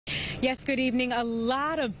Yes, good evening. A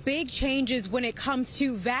lot of big changes when it comes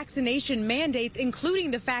to vaccination mandates, including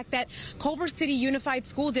the fact that Culver City Unified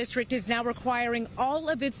School District is now requiring all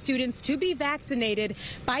of its students to be vaccinated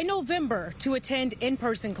by November to attend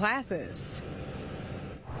in-person classes.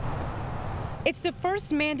 It's the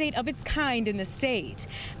first mandate of its kind in the state.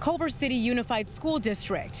 Culver City Unified School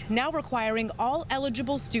District now requiring all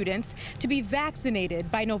eligible students to be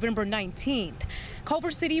vaccinated by November 19th.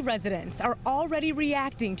 Culver City residents are already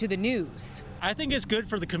reacting to the news. I think it's good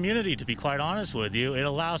for the community, to be quite honest with you. It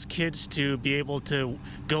allows kids to be able to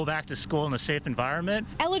go back to school in a safe environment.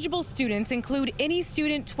 Eligible students include any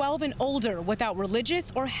student 12 and older without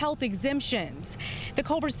religious or health exemptions. The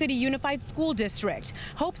Culver City Unified School District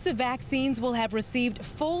hopes the vaccines will have received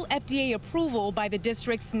full FDA approval by the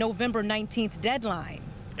district's November 19th deadline.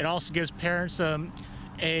 It also gives parents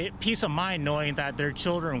a peace of mind knowing that their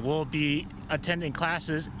children will be attending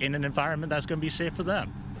classes in an environment that's going to be safe for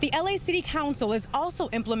them. The LA City Council is also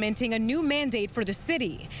implementing a new mandate for the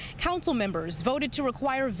city. Council members voted to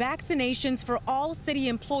require vaccinations for all city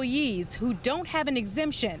employees who don't have an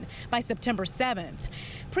exemption by September 7th.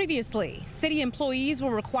 Previously, city employees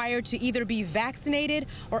were required to either be vaccinated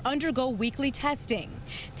or undergo weekly testing.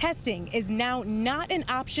 Testing is now not an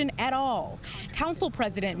option at all. Council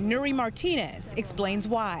President Nuri Martinez explains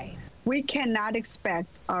why. We cannot expect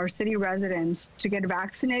our city residents to get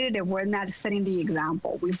vaccinated if we're not setting the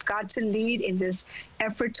example. We've got to lead in this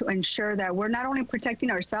effort to ensure that we're not only protecting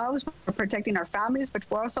ourselves, we're protecting our families, but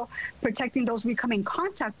we're also protecting those we come in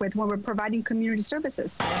contact with when we're providing community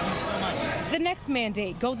services. Thank you so much. The next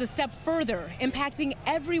mandate goes a step further, impacting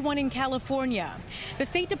everyone in California. The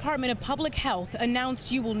State Department of Public Health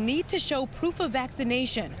announced you will need to show proof of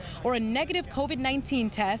vaccination or a negative COVID-19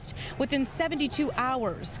 test within 72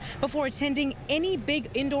 hours before attending any big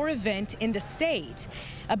indoor event in the state.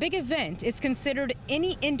 A big event is considered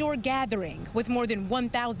any indoor gathering with more than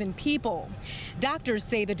 1,000 people. Doctors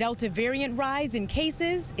say the Delta variant rise in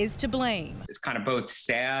cases is to blame. It's kind of both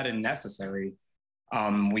sad and necessary.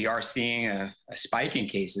 We are seeing a spike in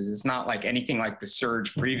cases. It's not like anything like the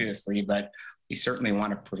surge previously, but we certainly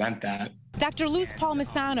want to prevent that. Dr. Luz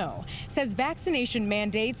Palmisano says vaccination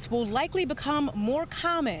mandates will likely become more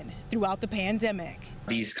common throughout the pandemic.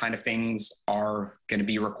 These kind of things are going to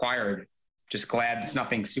be required. Just glad it's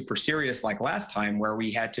nothing super serious like last time where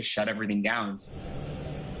we had to shut everything down.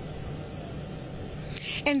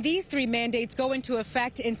 And these three mandates go into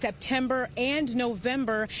effect in September and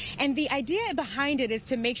November. And the idea behind it is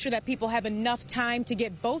to make sure that people have enough time to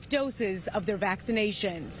get both doses of their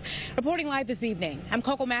vaccinations. Reporting live this evening, I'm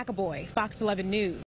Coco McAvoy, Fox 11 News.